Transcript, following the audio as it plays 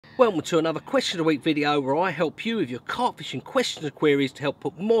Welcome to another question of the week video where I help you with your carp fishing questions and queries to help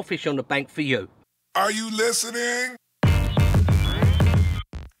put more fish on the bank for you. Are you listening?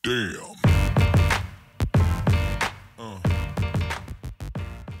 Damn.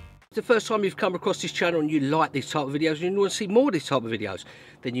 If the first time you've come across this channel and you like these type of videos and you want to see more of these type of videos,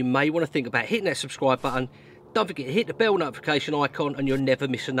 then you may want to think about hitting that subscribe button. Don't forget to hit the bell notification icon and you'll never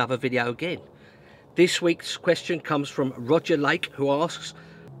miss another video again. This week's question comes from Roger Lake, who asks,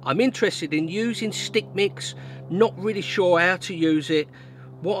 I'm interested in using stick mix, not really sure how to use it,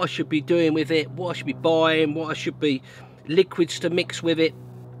 what I should be doing with it, what I should be buying, what I should be liquids to mix with it.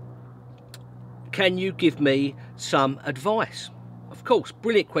 Can you give me some advice? Of course,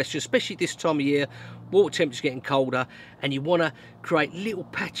 brilliant question, especially this time of year. Water temperatures getting colder and you want to create little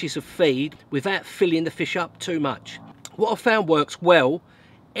patches of feed without filling the fish up too much. What I found works well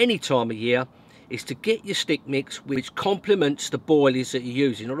any time of year is to get your stick mix which complements the boilies that you're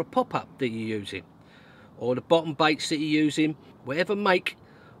using, or the pop-up that you're using, or the bottom baits that you're using, whatever make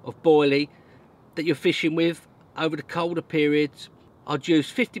of boilie that you're fishing with over the colder periods. I'd use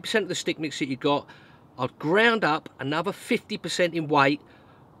 50% of the stick mix that you got. I'd ground up another 50% in weight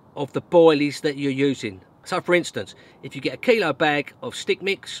of the boilies that you're using. So for instance, if you get a kilo bag of stick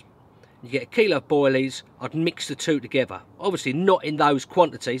mix, you get a kilo of boilies, I'd mix the two together. Obviously not in those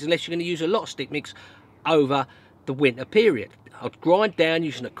quantities unless you're going to use a lot of stick mix over the winter period. I'd grind down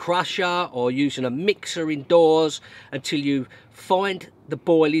using a crusher or using a mixer indoors until you find the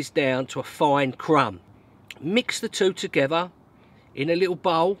boilies down to a fine crumb. Mix the two together in a little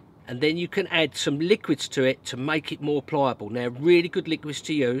bowl and then you can add some liquids to it to make it more pliable. Now, really good liquids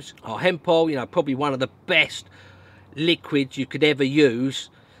to use are hemp oil, probably one of the best liquids you could ever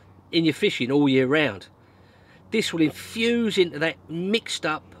use in your fishing all year round. This will infuse into that mixed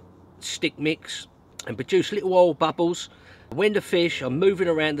up stick mix and produce little oil bubbles. When the fish are moving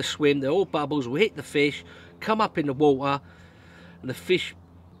around the swim, the oil bubbles will hit the fish, come up in the water, and the fish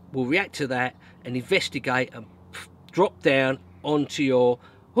will react to that and investigate and drop down onto your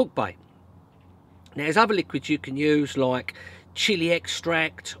hook bait. Now there's other liquids you can use like chili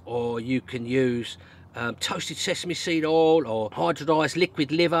extract, or you can use toasted sesame seed oil or hydrodized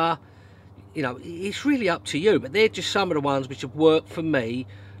liquid liver. It's really up to you, but they're just some of the ones which have worked for me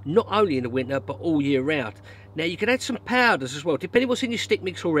not only in the winter but all year round. Now you can add some powders as well, depending what's in your stick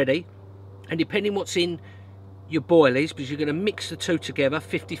mix already and depending what's in your boilies, because you're going to mix the two together,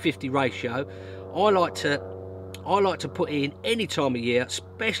 50-50 ratio. I like to put in any time of year,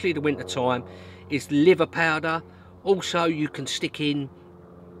 especially the winter time, is liver powder. Also you can stick in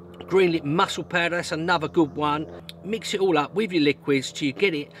green lip mussel powder, that's another good one. Mix it all up with your liquids till you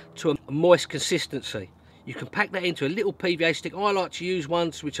get it to a moist consistency. You can pack that into a little PVA stick. I like to use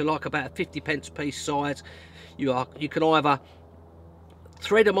ones which are like about a 50p piece size. You can either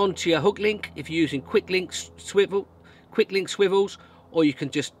thread them onto your hook link if you're using quick link swivels, or you can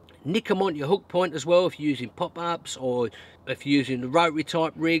just nick them on your hook point as well if you're using pop-ups, or if you're using the rotary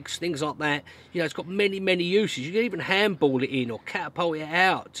type rigs, things like that. It's got many uses. You can even handball it in or catapult it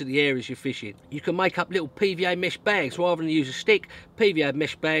out to the areas you're fishing. You can make up little PVA mesh bags rather than use a stick. PVA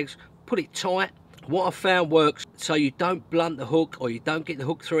mesh bags, put it tight. What I found works so you don't blunt the hook or you don't get the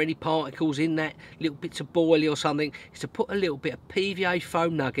hook through any particles in that little bits of boilie or something, is to put a little bit of PVA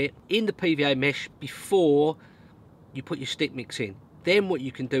foam nugget in the PVA mesh before you put your stick mix in. Then what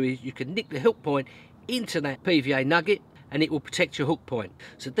you can do is you can nick the hook point into that PVA nugget and it will protect your hook point.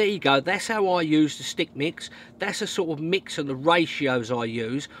 So there you go, that's how I use the stick mix. That's the sort of mix and the ratios I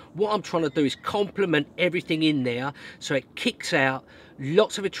use. What I'm trying to do is complement everything in there so it kicks out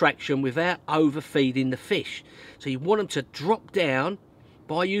lots of attraction without overfeeding the fish. So you want them to drop down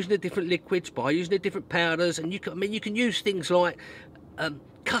by using the different liquids, by using the different powders, and you can use things like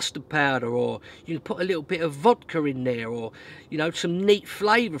custard powder, or you can put a little bit of vodka in there, or some neat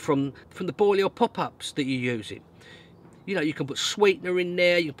flavour from the boilie or pop-ups that you're using. You can put sweetener in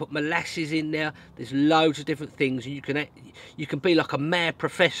there, you can put molasses in there. There's loads of different things, and you can be like a mad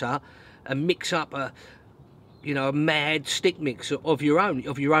professor and mix up a mad stick mix of your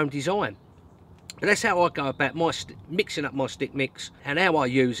own design. But that's how I go about mixing up my stick mix and how I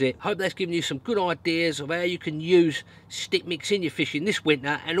use it. Hope that's given you some good ideas of how you can use stick mix in your fishing this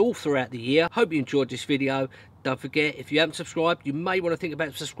winter and all throughout the year. Hope you enjoyed this video. Don't forget, if you haven't subscribed, you may want to think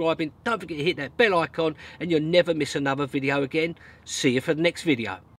about subscribing. Don't forget to hit that bell icon and you'll never miss another video again. See you for the next video.